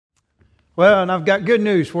Well, and I've got good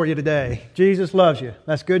news for you today. Jesus loves you.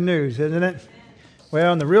 That's good news, isn't it?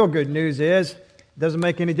 Well, and the real good news is it doesn't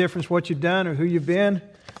make any difference what you've done or who you've been,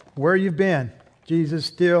 where you've been. Jesus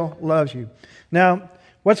still loves you. Now,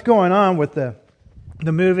 what's going on with the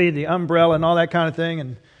movie, the umbrella, and all that kind of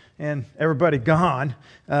thing, and everybody gone,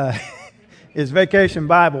 is Vacation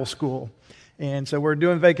Bible School. And so we're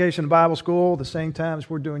doing Vacation Bible School at the same time as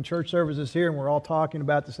we're doing church services here, and we're all talking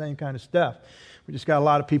about the same kind of stuff. We just got a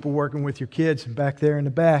lot of people working with your kids back there in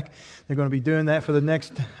the back. They're going to be doing that for the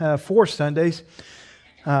next 4 Sundays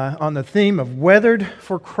on the theme of Weathered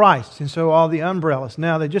for Christ. And so all the umbrellas.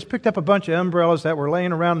 Now, they just picked up a bunch of umbrellas that were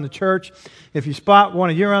laying around in the church. If you spot one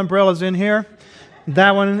of your umbrellas in here,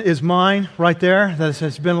 that one is mine right there that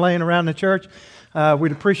has been laying around the church.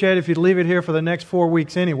 We'd appreciate it if you'd leave it here for the next 4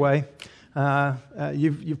 weeks anyway.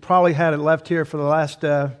 You've probably had it left here for the last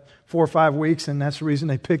 4 or 5 weeks, and that's the reason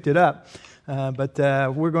they picked it up. But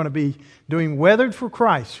we're going to be doing Weathered for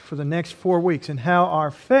Christ for the next 4 weeks, and how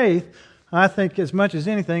our faith, I think as much as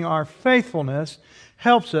anything, our faithfulness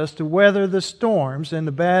helps us to weather the storms and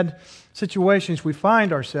the bad situations we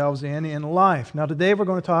find ourselves in life. Now today we're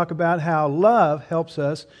going to talk about how love helps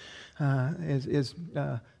us,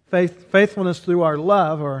 faithfulness through our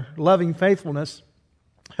love, or loving faithfulness,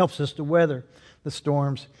 helps us to weather the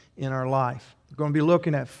storms in our life. We're going to be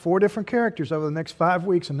looking at 4 different characters over the next 5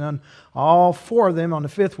 weeks, and then all 4 of them on the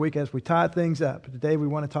 5th week as we tie things up. But today we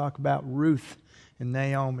want to talk about Ruth and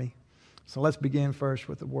Naomi. So let's begin first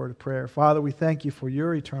with a word of prayer. Father, we thank you for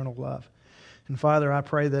your eternal love. And Father, I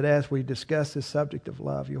pray that as we discuss this subject of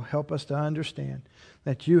love, you'll help us to understand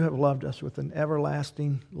that you have loved us with an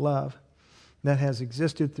everlasting love that has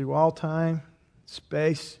existed through all time,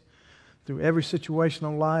 space, through every situation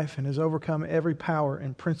of life, and has overcome every power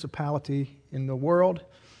and principality in the world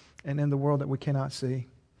and in the world that we cannot see.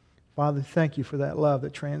 Father, thank you for that love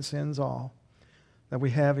that transcends all that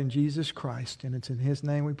we have in Jesus Christ, and it's in His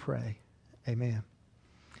name we pray. Amen.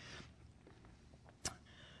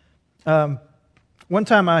 One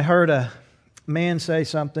time I heard a man say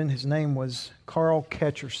something. His name was Carl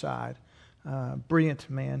Ketcherside, brilliant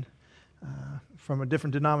man from a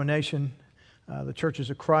different denomination. The Churches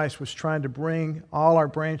of Christ was trying to bring all our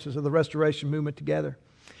branches of the Restoration movement together.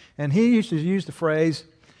 And he used to use the phrase,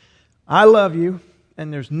 "I love you,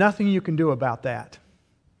 and there's nothing you can do about that."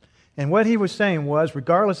 And what he was saying was,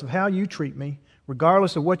 regardless of how you treat me,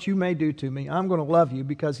 regardless of what you may do to me, I'm going to love you,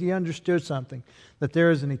 because he understood something, that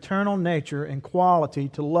there is an eternal nature and quality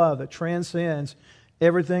to love that transcends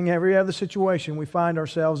everything, every other situation we find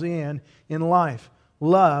ourselves in life.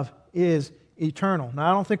 Love is eternal.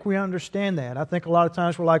 Now, I don't think we understand that. I think a lot of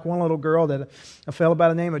times we're like one little girl that a fellow by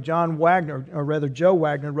the name of John Wagner, or rather Joe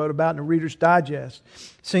Wagner, wrote about in the Reader's Digest.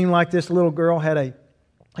 It seemed like this little girl had a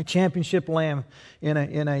championship lamb in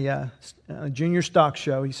a junior stock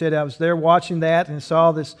show. He said, I was there watching that and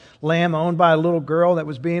saw this lamb owned by a little girl that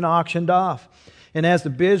was being auctioned off. And as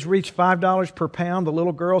the bids reached $5 per pound, the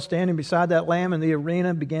little girl standing beside that lamb in the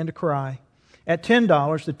arena began to cry. At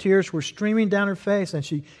 $10, the tears were streaming down her face, and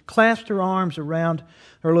she clasped her arms around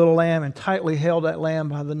her little lamb and tightly held that lamb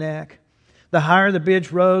by the neck. The higher the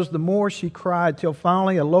bids rose, the more she cried, till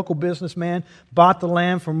finally a local businessman bought the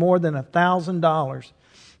lamb for more than $1,000.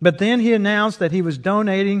 But then he announced that he was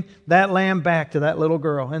donating that lamb back to that little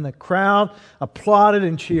girl, and the crowd applauded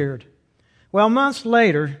and cheered. Well, months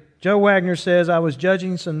later, Joe Wagner says, I was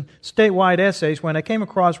judging some statewide essays when I came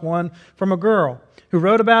across one from a girl who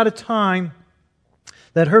wrote about a time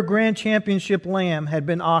that her grand championship lamb had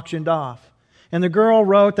been auctioned off. And the girl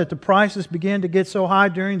wrote that the prices began to get so high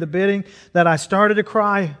during the bidding that I started to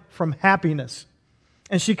cry from happiness.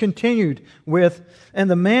 And she continued with,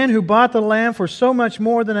 and the man who bought the lamb for so much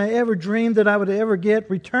more than I ever dreamed that I would ever get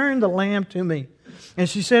returned the lamb to me. And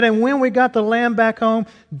she said, and when we got the lamb back home,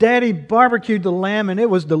 Daddy barbecued the lamb, and it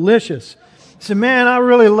was delicious. I said, man, I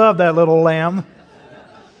really love that little lamb.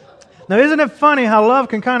 Now, isn't it funny how love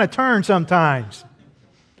can kind of turn sometimes?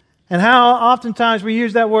 And how oftentimes we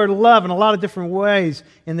use that word love in a lot of different ways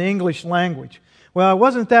in the English language. Well, it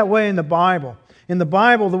wasn't that way in the Bible. In the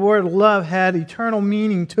Bible, the word love had eternal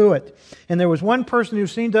meaning to it. And there was one person who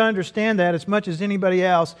seemed to understand that as much as anybody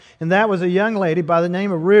else, and that was a young lady by the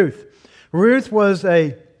name of Ruth. Ruth was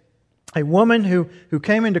a woman who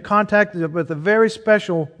came into contact with a very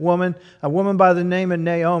special woman, a woman by the name of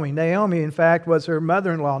Naomi. Naomi, in fact, was her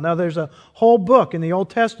mother-in-law. Now, there's a whole book in the Old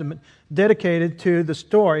Testament dedicated to the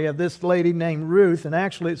story of this lady named Ruth, and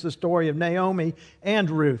actually it's the story of Naomi and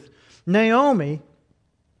Ruth. Naomi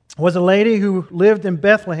was a lady who lived in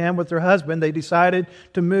Bethlehem with her husband. They decided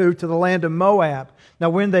to move to the land of Moab. Now,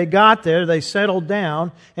 when they got there, they settled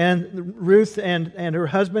down, and Ruth and her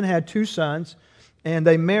husband had 2 sons, and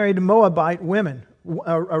they married Moabite women.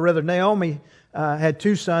 Or rather, Naomi had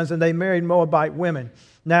 2 sons, and they married Moabite women.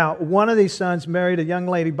 Now, one of these sons married a young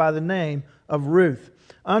lady by the name of Ruth.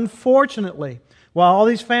 Unfortunately, while all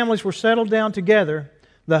these families were settled down together,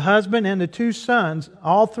 the husband and the 2 sons,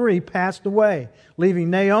 all 3, passed away,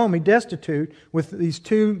 leaving Naomi destitute with these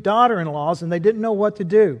 2 daughter-in-laws, and they didn't know what to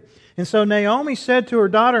do. And so Naomi said to her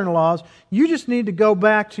daughter-in-laws, you just need to go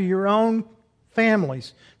back to your own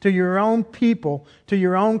families, to your own people, to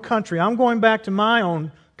your own country. I'm going back to my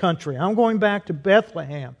own country. I'm going back to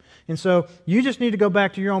Bethlehem. And so you just need to go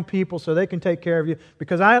back to your own people so they can take care of you,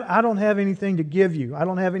 because I don't have anything to give you. I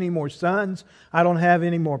don't have any more sons. I don't have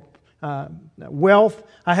any more wealth.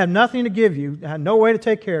 I have nothing to give you. I have no way to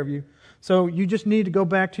take care of you. So you just need to go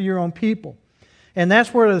back to your own people. And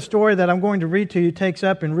that's where the story that I'm going to read to you takes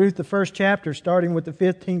up in Ruth, the 1st chapter, starting with the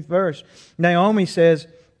 15th verse. Naomi says,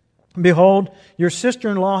 behold, your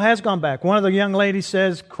sister-in-law has gone back. One of the young ladies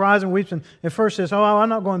says, cries and weeps, and at first says, oh, I'm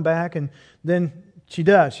not going back. And then she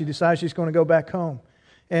does. She decides she's going to go back home.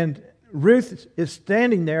 And Ruth is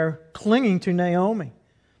standing there clinging to Naomi.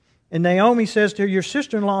 And Naomi says to her, your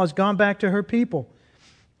sister-in-law has gone back to her people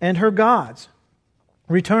and her gods.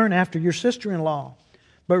 Return after your sister-in-law.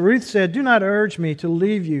 But Ruth said, do not urge me to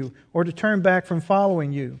leave you or to turn back from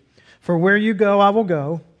following you. For where you go, I will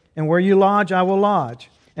go, and where you lodge, I will lodge.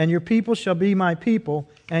 And your people shall be my people,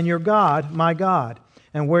 and your God, my God.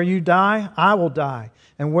 And where you die, I will die,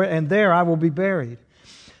 and there I will be buried.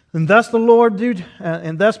 And thus may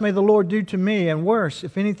the Lord do to me, and worse,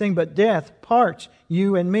 if anything but death parts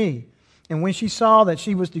you and me. And when she saw that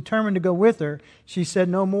she was determined to go with her, she said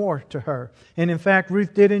no more to her. And in fact,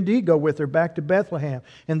 Ruth did indeed go with her back to Bethlehem.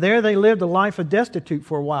 And there they lived a life of destitute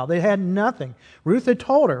for a while. They had nothing. Ruth had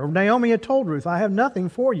told her, or Naomi had told Ruth, I have nothing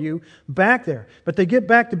for you back there. But they get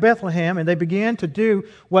back to Bethlehem, and they began to do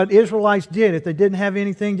what Israelites did if they didn't have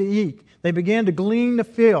anything to eat. They began to glean the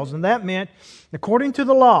fields, and that meant, according to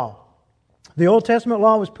the law, the Old Testament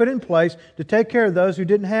law was put in place to take care of those who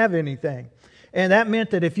didn't have anything. And that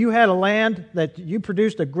meant that if you had a land that you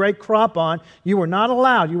produced a great crop on, you were not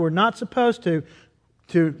allowed, you were not supposed to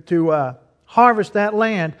harvest that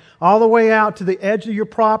land all the way out to the edge of your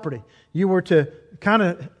property. You were to kind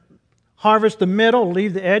of harvest the middle,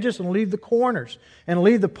 leave the edges, and leave the corners, and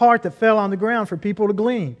leave the part that fell on the ground for people to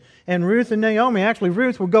glean. And Ruth and Naomi, actually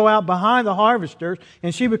Ruth would go out behind the harvesters,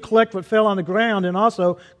 and she would collect what fell on the ground and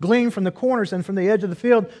also glean from the corners and from the edge of the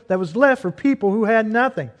field that was left for people who had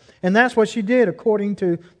nothing. And that's what she did according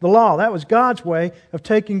to the law. That was God's way of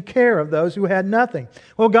taking care of those who had nothing.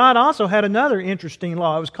 Well, God also had another interesting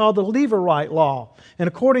law. It was called the Levirate law. And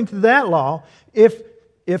according to that law, if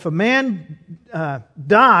a man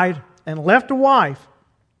died and left a wife,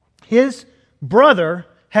 his brother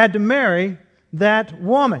had to marry that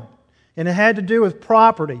woman. And it had to do with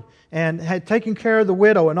property and had taken care of the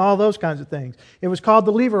widow and all those kinds of things. It was called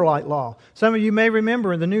the Levirate law. Some of you may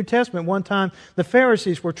remember in the New Testament one time the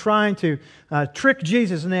Pharisees were trying to trick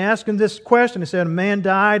Jesus, and they asked him this question. They said a man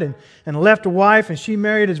died and left a wife, and she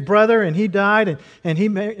married his brother, and he died,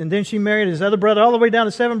 and then she married his other brother, all the way down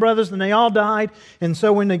to 7 brothers, and they all died. And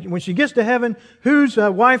so when she gets to heaven, whose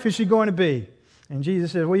wife is she going to be? And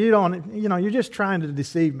Jesus says, well, you're just trying to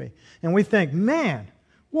deceive me. And we think, man,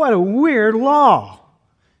 what a weird law.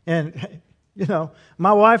 And,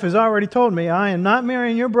 my wife has already told me, I am not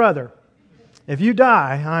marrying your brother. If you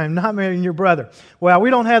die, I am not marrying your brother. Well, we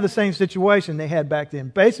don't have the same situation they had back then.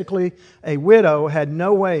 Basically, a widow had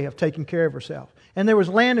no way of taking care of herself. And there was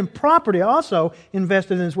land and property also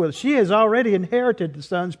invested in this widow. She has already inherited the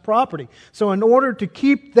son's property. So in order to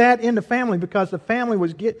keep that in the family, because the family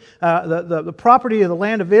was the property of the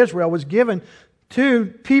land of Israel was given to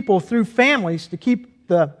people through families to keep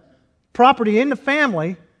the property in the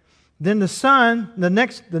family, then the son, the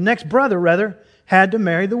next brother rather, had to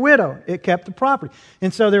marry the widow. It kept the property.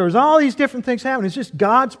 And so there was all these different things happening. It's just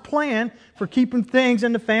God's plan for keeping things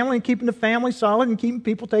in the family and keeping the family solid and keeping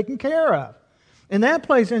people taken care of. And that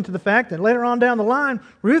plays into the fact that later on down the line,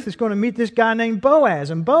 Ruth is going to meet this guy named Boaz.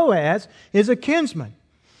 And Boaz is a kinsman.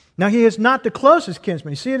 Now, he is not the closest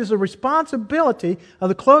kinsman. You see, it is a responsibility of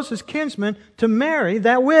the closest kinsman to marry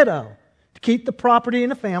that widow, to keep the property in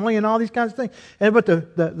the family and all these kinds of things. But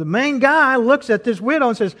the main guy looks at this widow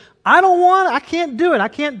and says, I can't do it. I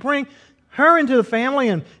can't bring her into the family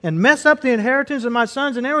and mess up the inheritance of my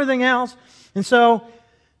sons and everything else. And so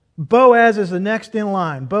Boaz is the next in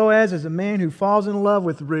line. Boaz is a man who falls in love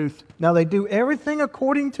with Ruth. Now, they do everything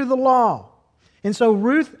according to the law. And so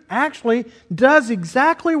Ruth actually does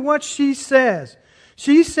exactly what she says.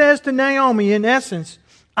 She says to Naomi, in essence,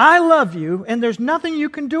 I love you, and there's nothing you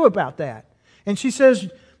can do about that. And she says,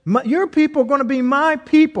 your people are going to be my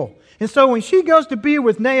people. And so when she goes to be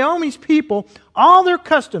with Naomi's people, all their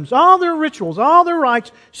customs, all their rituals, all their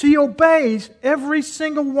rites, she obeys every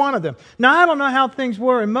single one of them. Now, I don't know how things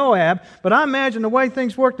were in Moab, but I imagine the way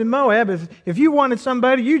things worked in Moab, if you wanted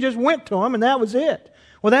somebody, you just went to them and that was it.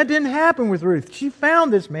 Well, that didn't happen with Ruth. She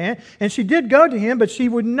found this man, and she did go to him, but she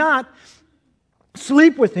would not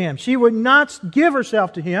sleep with him. She would not give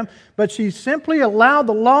herself to him, but she simply allowed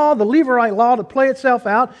the law, the Levirate law, to play itself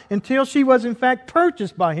out until she was in fact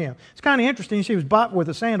purchased by him. It's kind of interesting. She was bought with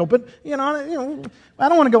a sandal, but I don't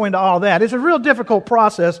want to go into all that. It's a real difficult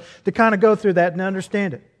process to kind of go through that and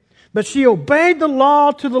understand it. But she obeyed the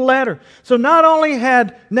law to the letter. So not only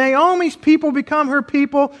had Naomi's people become her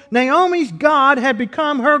people, Naomi's God had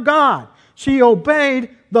become her God. She obeyed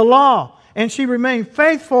the law, and she remained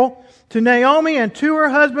faithful to Naomi and to her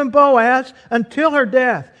husband Boaz until her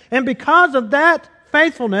death. And because of that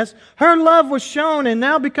faithfulness, her love was shown and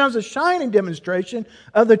now becomes a shining demonstration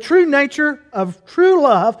of the true nature of true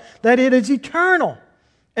love, that it is eternal.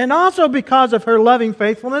 And also because of her loving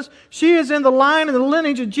faithfulness, she is in the line and the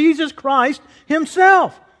lineage of Jesus Christ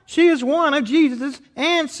Himself. She is one of Jesus'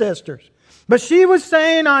 ancestors. But she was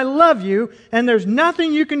saying, I love you, and there's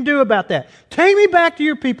nothing you can do about that. Take me back to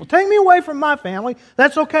your people. Take me away from my family.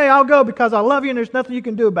 That's okay, I'll go because I love you and there's nothing you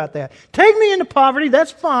can do about that. Take me into poverty.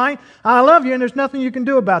 That's fine. I love you and there's nothing you can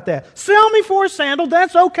do about that. Sell me for a sandal.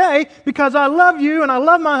 That's okay because I love you and I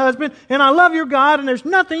love my husband and I love your God and there's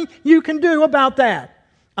nothing you can do about that.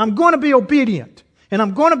 I'm going to be obedient. And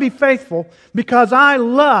I'm going to be faithful because I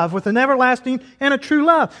love with an everlasting and a true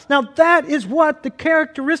love. Now that is what the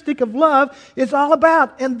characteristic of love is all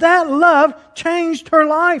about. And that love changed her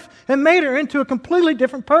life and made her into a completely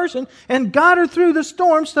different person and got her through the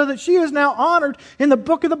storm so that she is now honored in the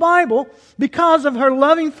book of the Bible because of her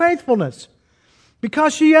loving faithfulness.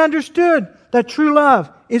 Because she understood that true love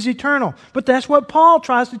is eternal. But that's what Paul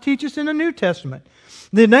tries to teach us in the New Testament.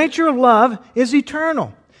 The nature of love is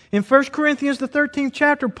eternal. In 1 Corinthians, the 13th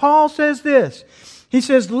chapter, Paul says this. He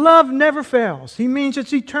says, love never fails. He means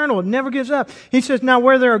it's eternal. It never gives up. He says, now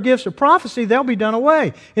where there are gifts of prophecy, they'll be done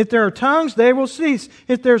away. If there are tongues, they will cease.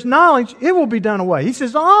 If there's knowledge, it will be done away. He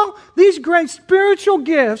says, all these great spiritual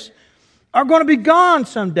gifts are going to be gone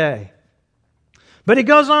someday. But he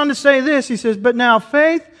goes on to say this. He says, but now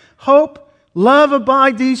faith, hope, love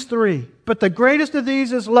abide these three. But the greatest of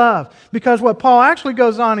these is love. Because what Paul actually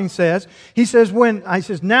goes on and says,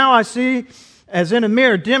 now I see as in a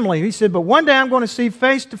mirror dimly. He said, but one day I'm going to see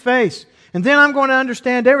face to face. And then I'm going to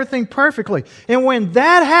understand everything perfectly. And when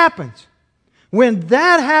that happens, when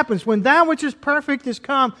that which is perfect is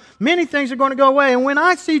come, many things are going to go away. And when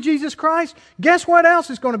I see Jesus Christ, guess what else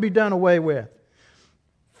is going to be done away with?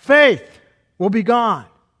 Faith will be gone.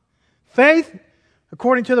 Faith,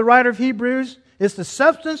 according to the writer of Hebrews, is the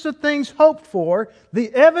substance of things hoped for,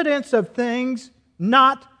 the evidence of things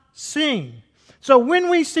not seen. So when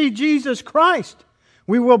we see Jesus Christ,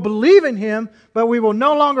 we will believe in Him, but we will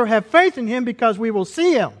no longer have faith in Him because we will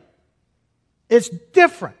see Him. It's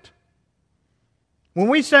different. When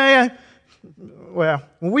we say,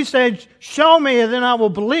 show me and then I will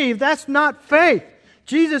believe, that's not faith.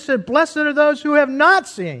 Jesus said, blessed are those who have not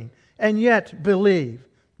seen and yet believe.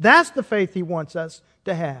 That's the faith He wants us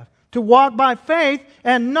to have. To walk by faith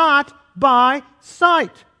and not by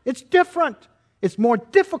sight. It's different. It's more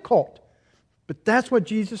difficult. But that's what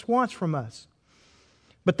Jesus wants from us.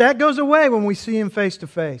 But that goes away when we see Him face to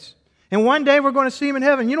face. And one day we're going to see Him in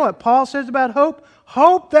heaven. You know what Paul says about hope?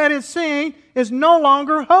 Hope that is seen is no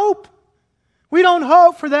longer hope. We don't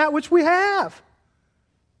hope for that which we have.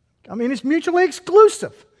 I mean, it's mutually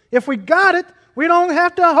exclusive. If we got it, we don't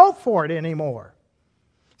have to hope for it anymore.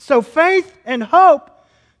 So faith and hope,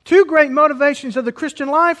 two great motivations of the Christian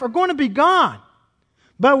life, are going to be gone.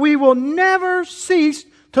 But we will never cease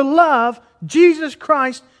to love Jesus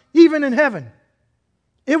Christ even in heaven.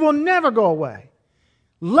 It will never go away.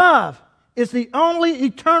 Love is the only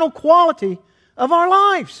eternal quality of our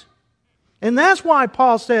lives. And that's why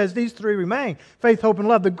Paul says these three remain: faith, hope, and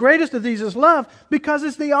love. The greatest of these is love because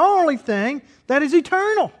it's the only thing that is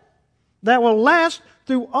eternal, that will last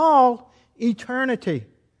through all eternity.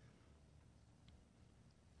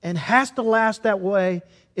 And has to last that way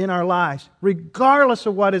in our lives, regardless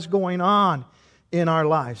of what is going on in our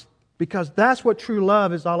lives. Because that's what true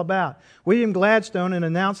love is all about. William Gladstone, in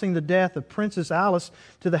announcing the death of Princess Alice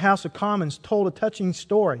to the House of Commons, told a touching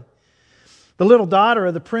story. The little daughter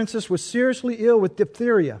of the princess was seriously ill with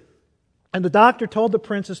diphtheria. And the doctor told the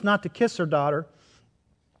princess not to kiss her daughter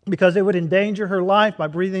because it would endanger her life by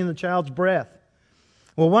breathing the child's breath.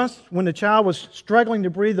 Well, once when the child was struggling to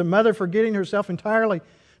breathe, the mother, forgetting herself entirely,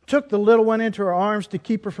 took the little one into her arms to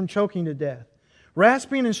keep her from choking to death.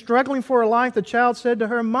 Rasping and struggling for her life, the child said to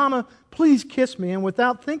her, "Mama, please kiss me." And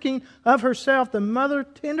without thinking of herself, the mother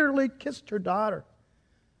tenderly kissed her daughter.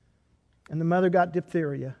 And the mother got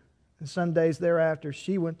diphtheria. And some days thereafter,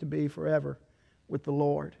 she went to be forever with the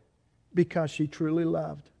Lord because she truly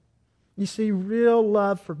loved. You see, real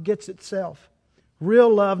love forgets itself.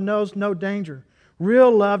 Real love knows no danger.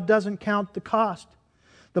 Real love doesn't count the cost.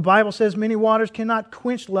 The Bible says many waters cannot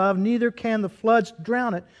quench love, neither can the floods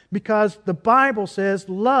drown it, because the Bible says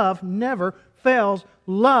love never fails.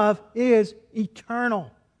 Love is eternal.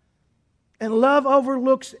 And love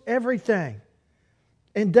overlooks everything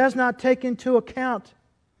and does not take into account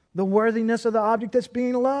the worthiness of the object that's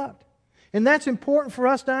being loved. And that's important for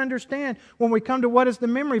us to understand when we come to what is the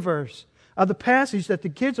memory verse of the passage that the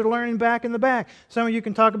kids are learning back in the back. Some of you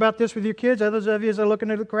can talk about this with your kids. Others of you, as are looking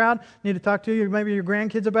at the crowd, need to talk to maybe your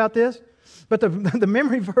grandkids about this. But the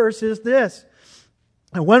memory verse is this.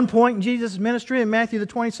 At one point in Jesus' ministry, in Matthew the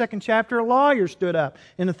 22nd chapter, a lawyer stood up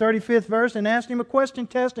in the 35th verse and asked him a question,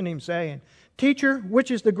 testing him, saying, "Teacher,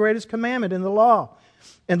 which is the greatest commandment in the law?"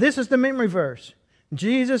 And this is the memory verse.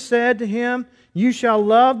 Jesus said to him, "You shall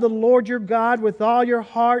love the Lord your God with all your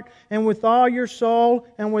heart and with all your soul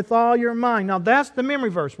and with all your mind." Now that's the memory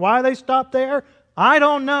verse. Why they stopped there, I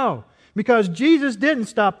don't know. Because Jesus didn't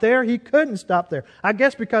stop there. He couldn't stop there. I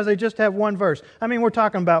guess because they just have one verse. I mean, we're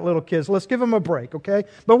talking about little kids. Let's give them a break, okay?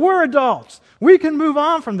 But we're adults. We can move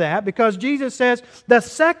on from that because Jesus says the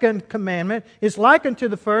second commandment is likened to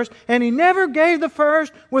the first, and He never gave the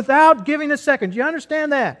first without giving the second. Do you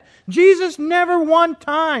understand that? Jesus never one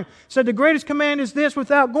time said the greatest command is this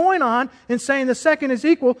without going on and saying the second is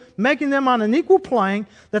equal, making them on an equal plane,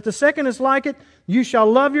 that the second is like it. You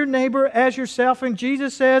shall love your neighbor as yourself. And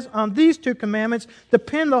Jesus says on these two commandments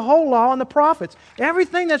depend the whole law and the prophets.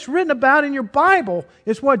 Everything that's written about in your Bible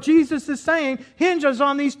is what Jesus is saying hinges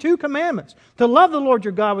on these two commandments. To love the Lord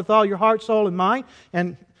your God with all your heart, soul, and mind.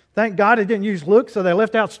 And thank God it didn't use Luke, so they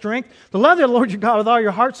left out strength. To love the Lord your God with all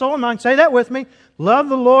your heart, soul, and mind. Say that with me. Love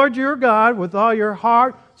the Lord your God with all your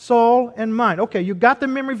heart, soul, and mind. Okay, you got the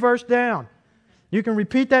memory verse down. You can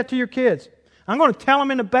repeat that to your kids. I'm going to tell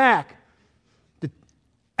them in the back.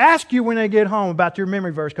 Ask you when they get home about your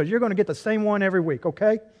memory verse because you're going to get the same one every week,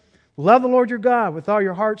 okay? Love the Lord your God with all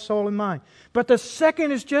your heart, soul, and mind. But the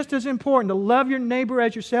second is just as important, to love your neighbor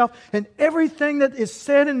as yourself. And everything that is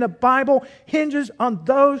said in the Bible hinges on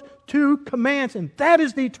those two commands. And that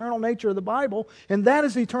is the eternal nature of the Bible. And that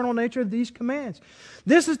is the eternal nature of these commands.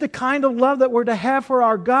 This is the kind of love that we're to have for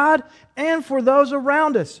our God and for those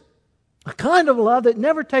around us. A kind of love that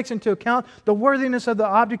never takes into account the worthiness of the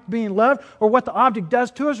object being loved, or what the object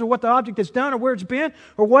does to us, or what the object has done, or where it's been,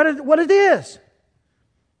 or what it is.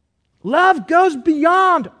 Love goes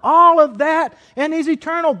beyond all of that and is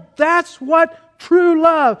eternal. That's what true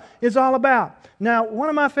love is all about. Now, one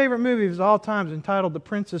of my favorite movies of all time is entitled The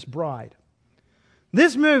Princess Bride.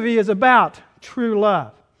 This movie is about true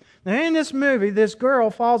love. Now, in this movie, this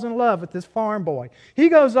girl falls in love with this farm boy. He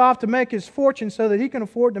goes off to make his fortune so that he can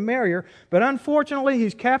afford to marry her, but unfortunately,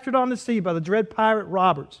 he's captured on the sea by the dread pirate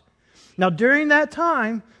Roberts. Now, during that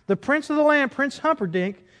time, the prince of the land, Prince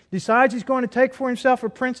Humperdinck, decides he's going to take for himself a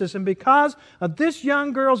princess, and because of this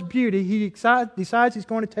young girl's beauty, he decides he's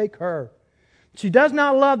going to take her. She does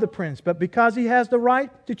not love the prince, but because he has the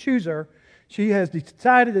right to choose her, she has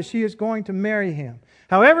decided that she is going to marry him.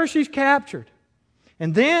 However, she's captured.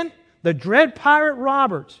 And then the dread pirate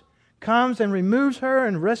Roberts comes and removes her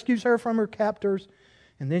and rescues her from her captors.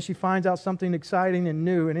 And then she finds out something exciting and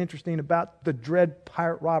new and interesting about the dread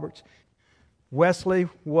pirate Roberts. Wesley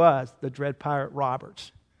was the dread pirate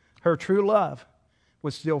Roberts. Her true love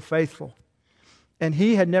was still faithful. And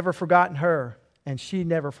he had never forgotten her, and she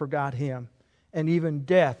never forgot him. And even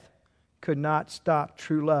death could not stop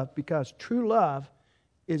true love, because true love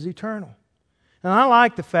is eternal. And I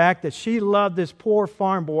like the fact that she loved this poor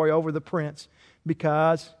farm boy over the prince,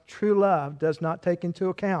 because true love does not take into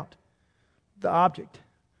account the object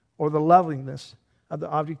or the loveliness of the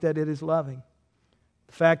object that it is loving.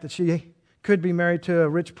 The fact that she could be married to a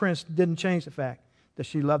rich prince didn't change the fact that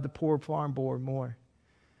she loved the poor farm boy more.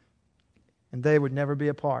 And they would never be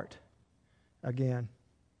apart again.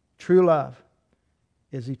 True love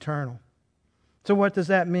is eternal. So what does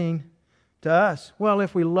that mean to us? Well,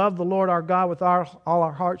 if we love the Lord our God with all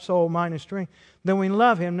our heart, soul, mind, and strength, then we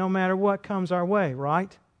love Him no matter what comes our way,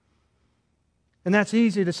 right? And that's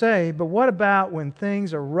easy to say, but what about when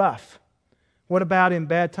things are rough? What about in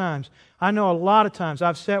bad times? I know a lot of times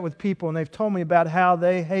I've sat with people and they've told me about how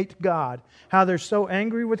they hate God, how they're so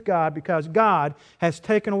angry with God because God has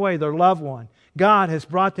taken away their loved one. God has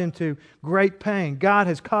brought them to great pain. God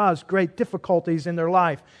has caused great difficulties in their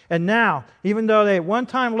life. And now, even though they at one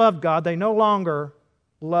time loved God, they no longer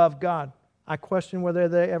love God. I question whether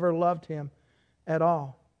they ever loved Him at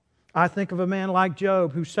all. I think of a man like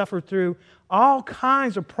Job who suffered through all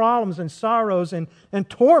kinds of problems and sorrows and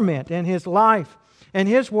torment in his life. And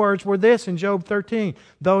his words were this in Job 13,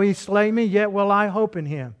 "Though He slay me, yet will I hope in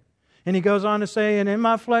Him." And he goes on to say, "And in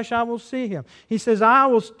my flesh I will see Him." He says, "I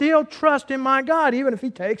will still trust in my God, even if He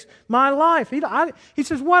takes my life." He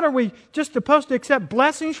says, what, are we just supposed to accept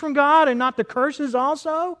blessings from God and not the curses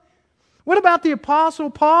also? What about the Apostle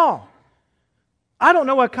Paul? I don't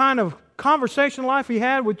know what kind of conversation life he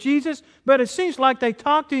had with Jesus, but it seems like they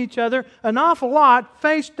talked to each other an awful lot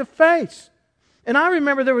face to face. And I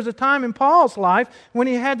remember there was a time in Paul's life when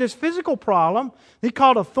he had this physical problem he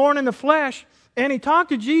called a thorn in the flesh, and he talked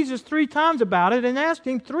to Jesus 3 times about it and asked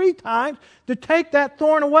Him 3 times to take that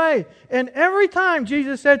thorn away. And every time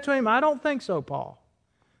Jesus said to him, "I don't think so, Paul.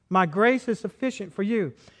 My grace is sufficient for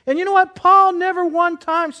you." And you know what? Paul never one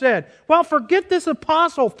time said, "Well, forget this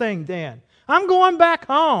apostle thing then. I'm going back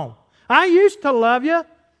home. I used to love you,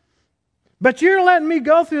 but you're letting me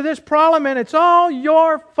go through this problem and it's all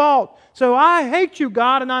your fault. So I hate you,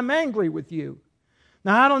 God, and I'm angry with you."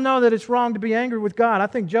 Now, I don't know that it's wrong to be angry with God. I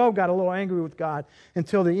think Job got a little angry with God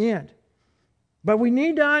until the end. But we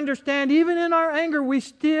need to understand, even in our anger, we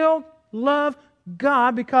still love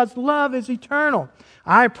God because love is eternal.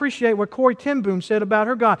 I appreciate what Corrie ten Boom said about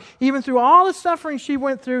her God. Even through all the suffering she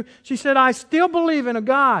went through, she said, "I still believe in a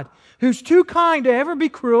God who's too kind to ever be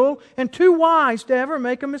cruel and too wise to ever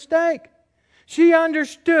make a mistake." She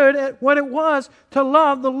understood what it was to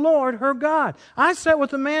love the Lord, her God. I sat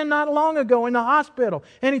with a man not long ago in the hospital,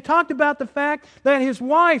 and he talked about the fact that his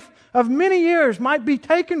wife of many years might be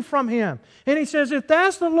taken from him. And he says, if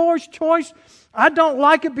that's the Lord's choice, I don't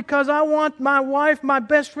like it because I want my wife, my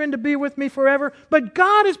best friend, to be with me forever. But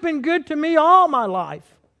God has been good to me all my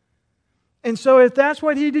life. And so if that's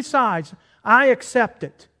what He decides, I accept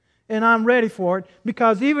it. And I'm ready for it,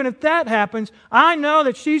 because even if that happens, I know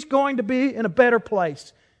that she's going to be in a better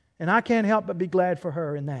place. And I can't help but be glad for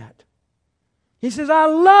her in that. He says, I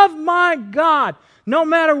love my God no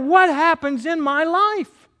matter what happens in my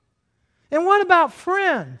life. And what about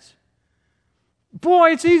friends?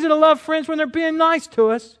 Boy, it's easy to love friends when they're being nice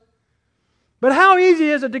to us. But how easy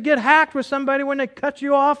is it to get hacked with somebody when they cut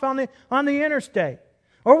you off on the interstate?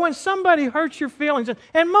 Or when somebody hurts your feelings,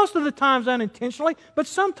 and most of the times unintentionally, but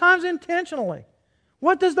sometimes intentionally.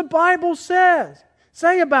 What does the Bible say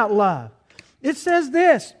about love? It says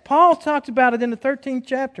this. Paul talks about it in the 13th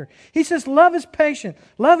chapter. He says, love is patient.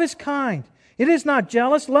 Love is kind. It is not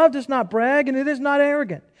jealous. Love does not brag, and it is not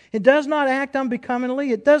arrogant. It does not act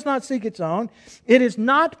unbecomingly. It does not seek its own. It is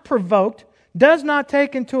not provoked. Does not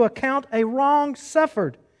take into account a wrong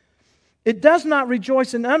suffered. It does not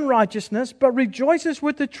rejoice in unrighteousness, but rejoices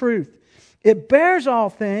with the truth. It bears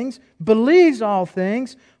all things, believes all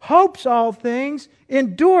things, hopes all things,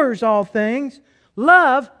 endures all things.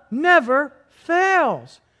 Love never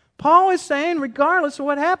fails. Paul is saying, regardless of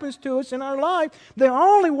what happens to us in our life, the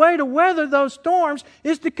only way to weather those storms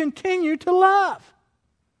is to continue to love.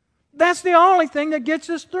 That's the only thing that gets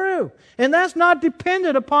us through. And that's not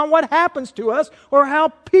dependent upon what happens to us or how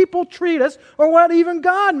people treat us or what even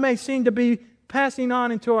God may seem to be passing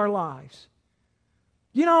on into our lives.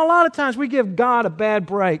 You know, a lot of times we give God a bad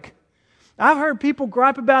break. I've heard people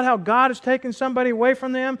gripe about how God has taken somebody away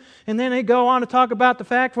from them, and then they go on to talk about the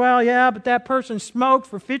fact, well, yeah, but that person smoked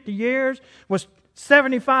for 50 years, was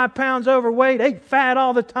 75 pounds overweight, ate fat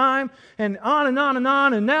all the time, and on and on and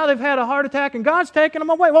on, and now they've had a heart attack and God's taken them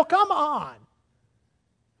away. Well, come on.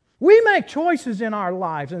 We make choices in our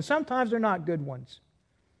lives, and sometimes they're not good ones.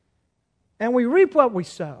 And we reap what we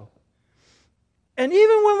sow. And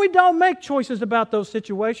even when we don't make choices about those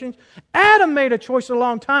situations, Adam made a choice a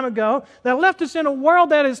long time ago that left us in a world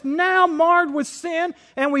that is now marred with sin,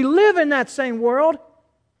 and we live in that same world.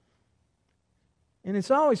 And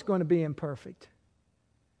it's always going to be imperfect.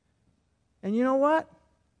 And you know what?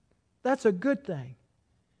 That's a good thing.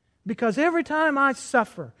 Because every time I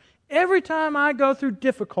suffer, every time I go through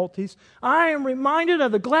difficulties, I am reminded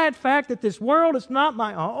of the glad fact that this world is not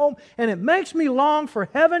my home, and it makes me long for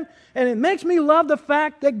heaven, and it makes me love the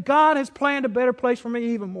fact that God has planned a better place for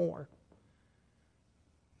me even more.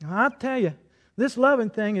 Now, I'll tell you, this loving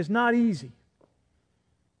thing is not easy.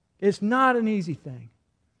 It's not an easy thing.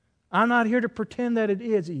 I'm not here to pretend that it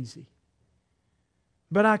is easy.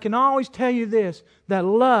 But I can always tell you this, that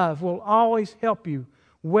love will always help you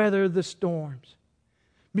weather the storms.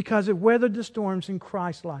 Because it weathered the storms in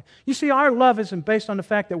Christ's life. You see, our love isn't based on the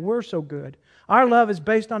fact that we're so good. Our love is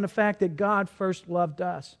based on the fact that God first loved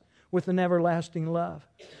us with an everlasting love.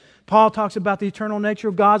 Paul talks about the eternal nature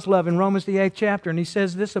of God's love in Romans the 8th chapter, and he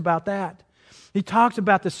says this about that. He talks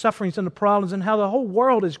about the sufferings and the problems and how the whole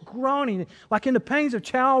world is groaning, like in the pains of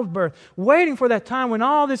childbirth, waiting for that time when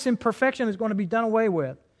all this imperfection is going to be done away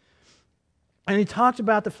with. And he talks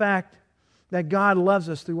about the fact that God loves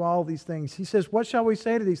us through all these things. He says, what shall we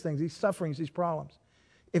say to these things, these sufferings, these problems?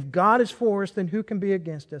 If God is for us, then who can be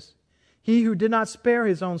against us? He who did not spare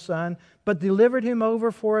His own Son, but delivered Him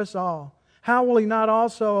over for us all, how will He not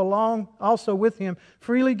also with Him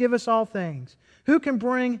freely give us all things? Who can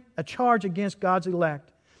bring a charge against God's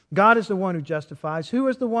elect? God is the one who justifies. Who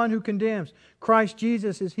is the one who condemns? Christ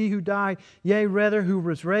Jesus is He who died, yea, rather, who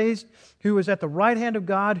was raised, who is at the right hand of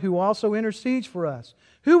God, who also intercedes for us.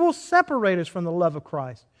 Who will separate us from the love of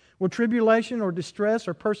Christ? Will tribulation or distress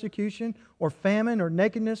or persecution or famine or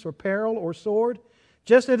nakedness or peril or sword?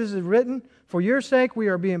 Just as it is written, for your sake we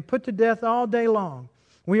are being put to death all day long.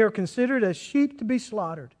 We are considered as sheep to be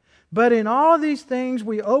slaughtered. But in all of these things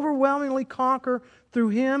we overwhelmingly conquer through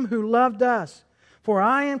Him who loved us. For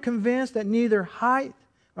I am convinced that neither height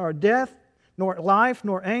or depth, nor life,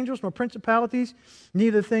 nor angels, nor principalities,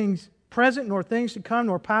 neither things present, nor things to come,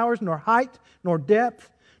 nor powers, nor height, nor depth,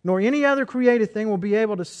 nor any other created thing will be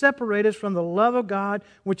able to separate us from the love of God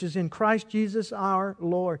which is in Christ Jesus our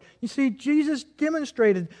Lord. You see, Jesus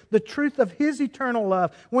demonstrated the truth of His eternal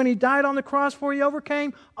love. When He died on the cross for He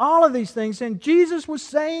overcame all of these things. And Jesus was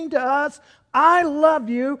saying to us, I love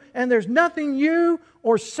you, and there's nothing you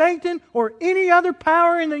or Satan or any other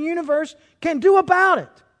power in the universe can do about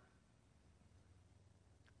it.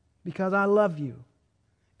 Because I love you.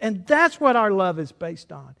 And that's what our love is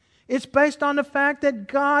based on. It's based on the fact that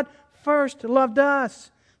God first loved us.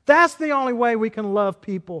 That's the only way we can love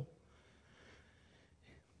people.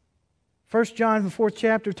 1 John, the 4th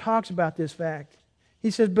chapter, talks about this fact. He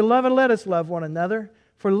says, Beloved, let us love one another,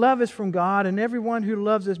 for love is from God, and everyone who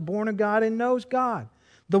loves is born of God and knows God.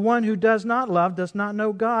 The one who does not love does not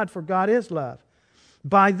know God, for God is love.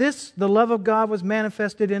 By this the love of God was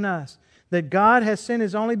manifested in us, that God has sent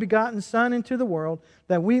His only begotten Son into the world,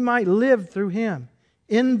 that we might live through Him.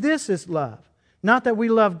 In this is love. Not that we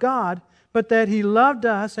love God, but that He loved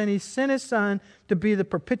us and He sent His Son to be the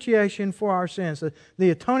propitiation for our sins, the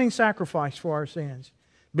atoning sacrifice for our sins.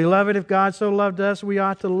 Beloved, if God so loved us, we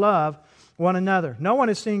ought to love one another. No one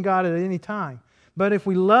has seen God at any time. But if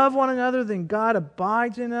we love one another, then God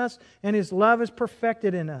abides in us and His love is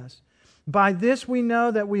perfected in us. By this we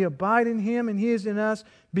know that we abide in Him and He is in us,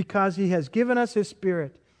 because He has given us His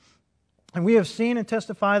Spirit. And we have seen and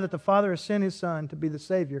testify that the Father has sent His Son to be the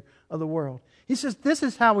Savior of the world. He says this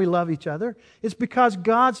is how we love each other. It's because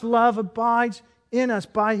God's love abides in us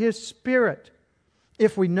by His Spirit.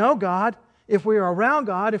 If we know God, if we are around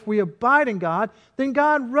God, if we abide in God, then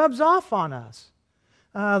God rubs off on us.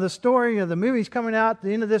 The story of the movie's coming out at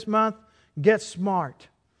the end of this month, Get Smart.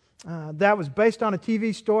 That was based on a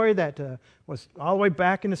TV story that was all the way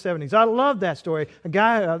back in the 70s. I love that story. A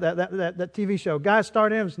guy, that TV show, a guy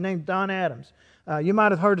started in was named Don Adams. You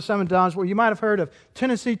might have heard of some of Don's work. You might have heard of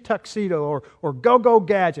Tennessee Tuxedo or Go-Go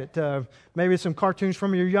Gadget. Maybe some cartoons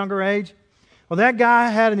from your younger age. Well, that guy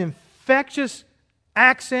had an infectious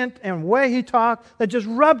accent and way he talked that just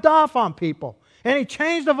rubbed off on people. And he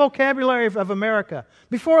changed the vocabulary of America.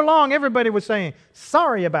 Before long, everybody was saying,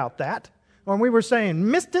 sorry about that. Or we were saying,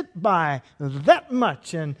 missed it by that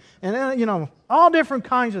much. And all different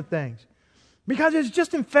kinds of things. Because it's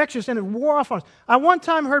just infectious and it wore off on us. I one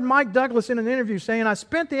time heard Mike Douglas in an interview saying, I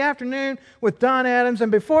spent the afternoon with Don Adams,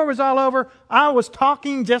 and before it was all over, I was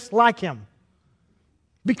talking just like him.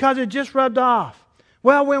 Because it just rubbed off.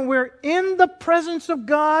 Well, when we're in the presence of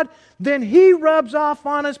God, then He rubs off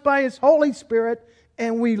on us by His Holy Spirit,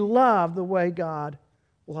 and we love the way God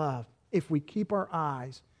loved, if we keep our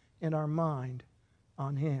eyes and our mind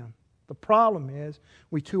on Him. The problem is,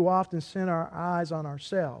 we too often set our eyes on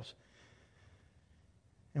ourselves,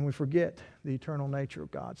 and we forget the eternal nature of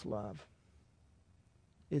God's love.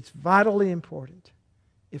 It's vitally important,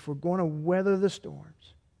 if we're going to weather the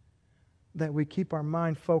storms, that we keep our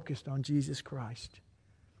mind focused on Jesus Christ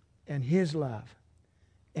and His love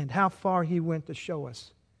and how far He went to show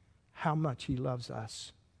us how much He loves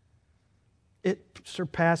us. It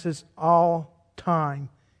surpasses all time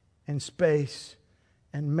and space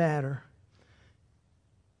and matter.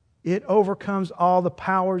 It overcomes all the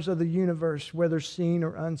powers of the universe, whether seen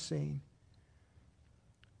or unseen.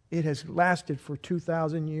 It has lasted for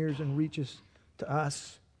 2,000 years and reaches to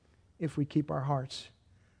us if we keep our hearts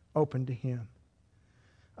open to Him.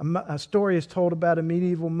 A story is told about a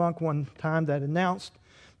medieval monk one time that announced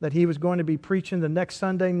that he was going to be preaching the next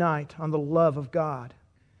Sunday night on the love of God.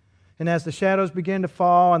 And as the shadows began to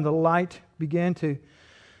fall and the light began to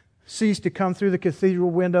cease to come through the cathedral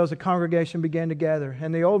windows, the congregation began to gather.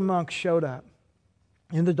 And the old monk showed up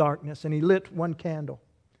in the darkness, and he lit one candle.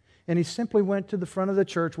 And he simply went to the front of the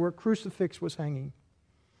church where a crucifix was hanging.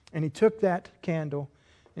 And he took that candle,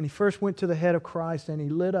 and he first went to the head of Christ, and he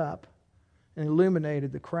lit up and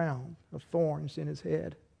illuminated the crown of thorns in his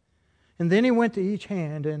head. And then he went to each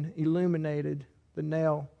hand and illuminated the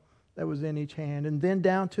nail that was in each hand, and then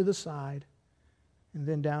down to the side, and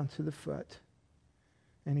then down to the foot.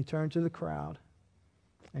 And he turned to the crowd,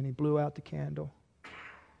 and he blew out the candle,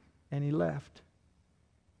 and he left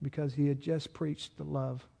because he had just preached the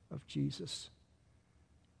love of Jesus.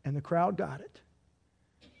 And the crowd got it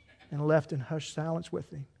and left in hushed silence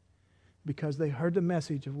with him because they heard the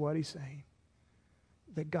message of what he's saying.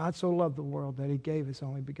 That God so loved the world that He gave His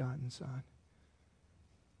only begotten Son.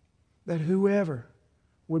 That whoever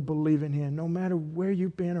would believe in Him, no matter where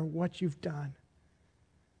you've been or what you've done,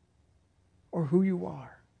 or who you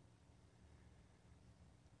are,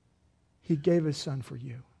 He gave His Son for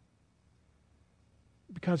you.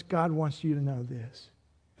 Because God wants you to know this.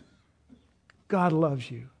 God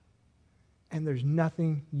loves you, and there's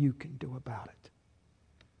nothing you can do about it.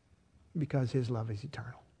 Because His love is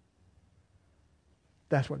eternal.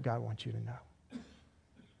 That's what God wants you to know.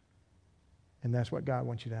 And that's what God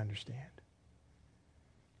wants you to understand.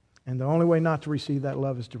 And the only way not to receive that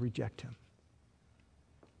love is to reject Him.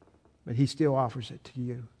 But He still offers it to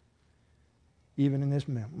you, even in this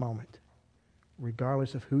moment,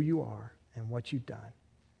 regardless of who you are and what you've done.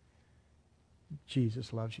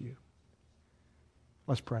 Jesus loves you.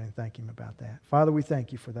 Let's pray and thank Him about that. Father, we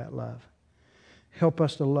thank You for that love. Help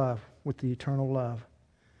us to love with the eternal love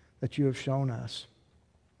that You have shown us,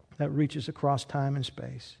 that reaches across time and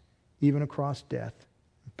space, even across death,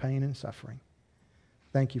 pain and suffering.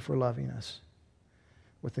 Thank You for loving us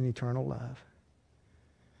with an eternal love.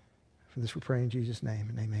 For this we pray in Jesus' name,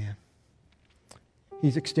 and amen.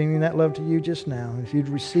 He's extending that love to you just now. And if you'd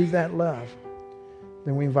receive that love,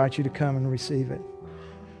 then we invite you to come and receive it.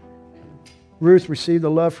 Ruth received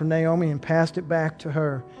the love from Naomi and passed it back to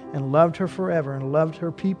her and loved her forever and loved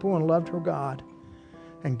her people and loved her God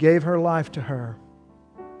and gave her life to her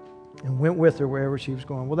and went with her wherever she was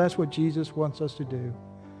going. Well, that's what Jesus wants us to do.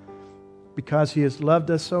 Because He has loved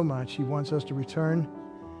us so much, He wants us to return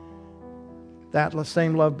that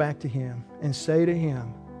same love back to Him and say to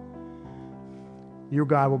Him, Your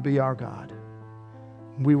God will be our God.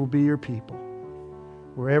 We will be Your people.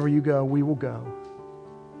 Wherever You go, we will go.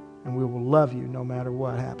 And we will love You no matter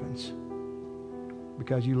what happens.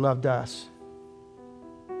 Because You loved us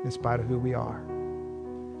in spite of who we are.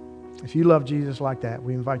 If you love Jesus like that,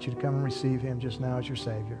 we invite you to come and receive Him just now as your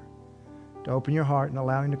Savior. To open your heart and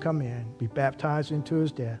allow Him to come in, be baptized into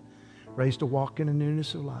His death, raised to walk in the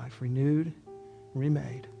newness of life, renewed,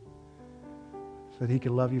 remade, so that He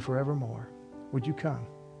can love you forevermore. Would you come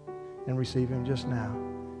and receive Him just now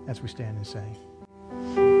as we stand and sing?